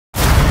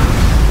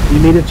You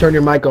need to turn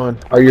your mic on,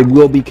 or you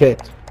will be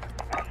kicked.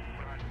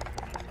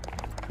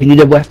 You need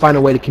to find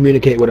a way to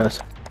communicate with us.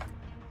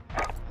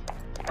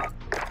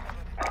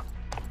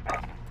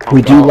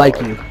 We do like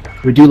you.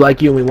 We do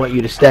like you, and we want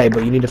you to stay,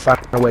 but you need to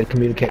find a way to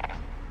communicate.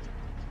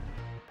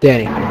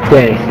 Danny.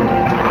 Yeah.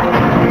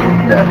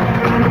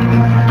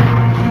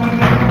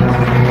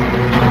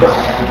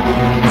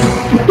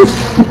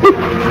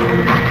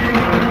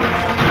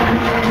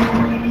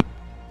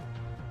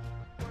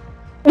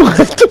 What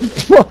the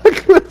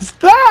fuck was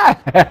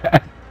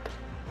that?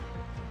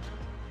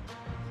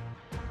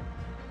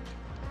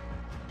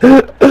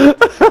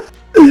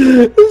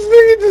 This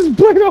nigga just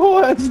played a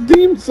whole ass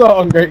theme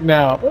song right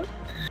now.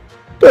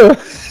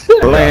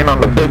 Laying on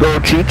the big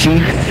old chee.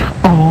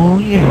 Oh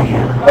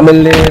yeah. I'm a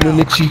laying on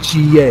the chee,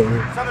 yeah.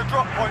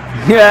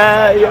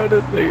 Yeah, yo,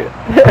 this nigga.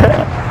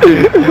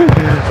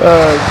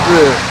 Oh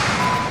shit.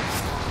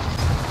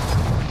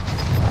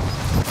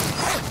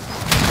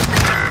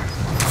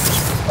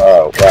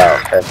 Oh wow,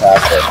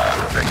 fantastic.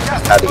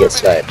 How to get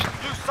sniped.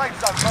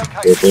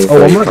 Oh,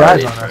 one more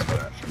guy's on her.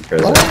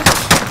 What?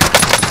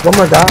 One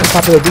more guy on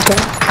top of the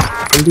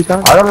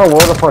decon? I don't know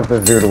where the fuck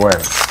this dude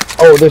went.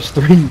 Oh, there's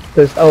three.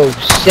 Oh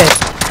shit.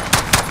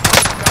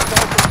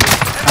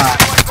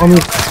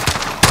 Homies.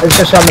 I just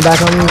got shot in the back,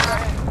 homies.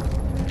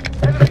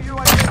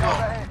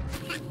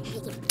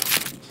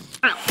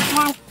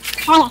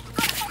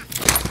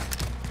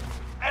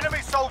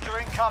 Enemy soldier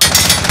incoming.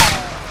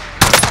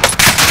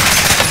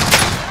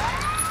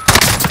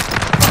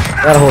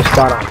 Got a whole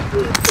spot on.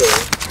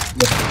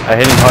 I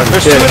hit him hard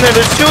as shit.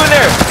 There's two in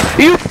there!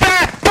 You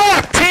fat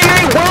fuck!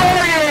 Teammate, where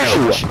are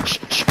you?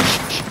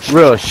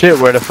 Real shit,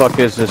 where the fuck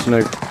is this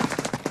nigga?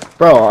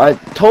 Bro, I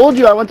told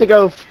you I went to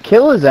go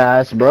kill his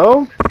ass,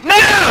 bro.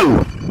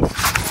 No!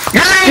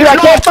 Dude, I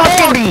can't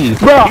fucking...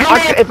 Bro,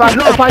 if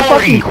I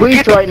fucking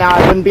queased right now,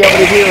 I wouldn't be able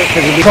to do it.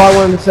 That's all I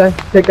wanted to say.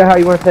 Take it how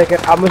you want to take it.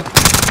 I'm gonna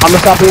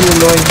stop being an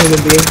annoying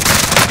human being.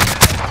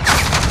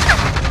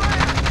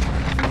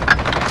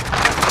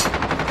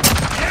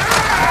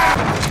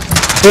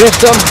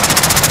 Finished him.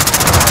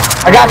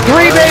 I got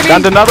 3, baby!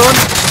 Down to another one?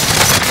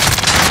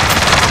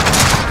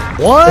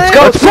 What? Let's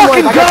go! Let's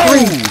fucking go!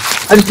 3.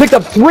 I just picked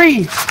up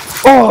 3!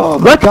 Oh,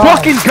 let's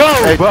fucking go,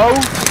 hey, bro!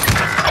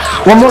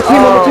 One more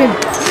team,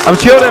 I'm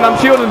shielding.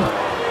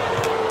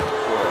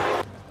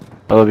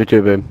 I love you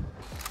too, babe.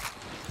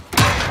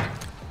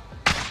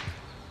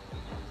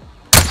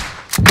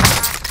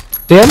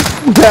 Damn?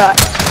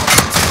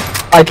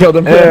 I killed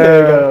him. There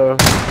you go.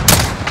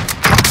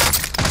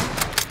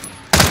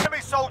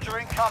 Enemy soldier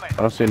incoming. I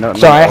don't see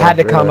nothing. Sorry, I had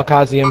to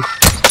kamikaze him.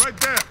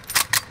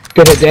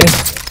 Good hit, Danny.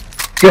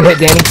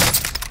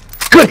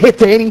 Good hit,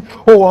 Danny.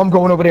 Oh, I'm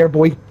going over there,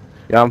 boy.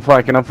 Yeah, I'm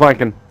flanking.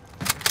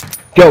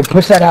 Yo,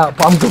 push that out.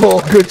 I'm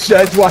going. Good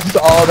shots. Watched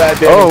all that,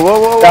 Danny. Oh,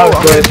 whoa. That was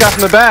I'm good. getting shot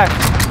from the back.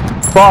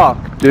 Fuck,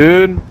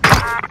 dude.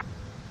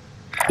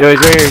 Yo,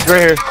 he's right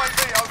here.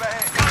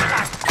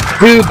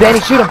 Dude, Danny,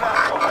 shoot him.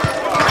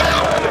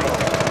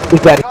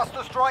 He's dead.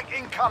 Cluster strike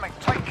incoming.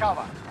 Take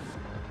cover.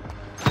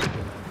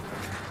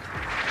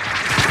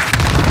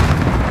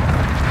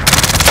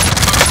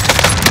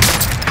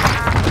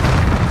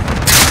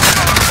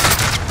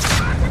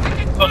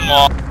 Come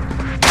on.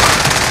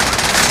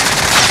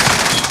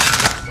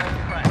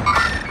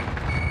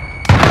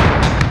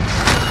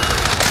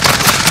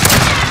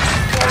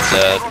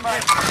 Dead. You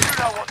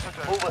know what to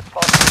do.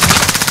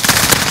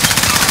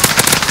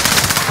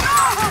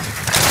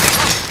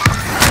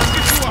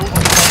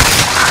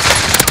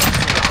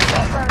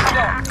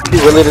 He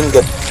really didn't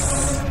get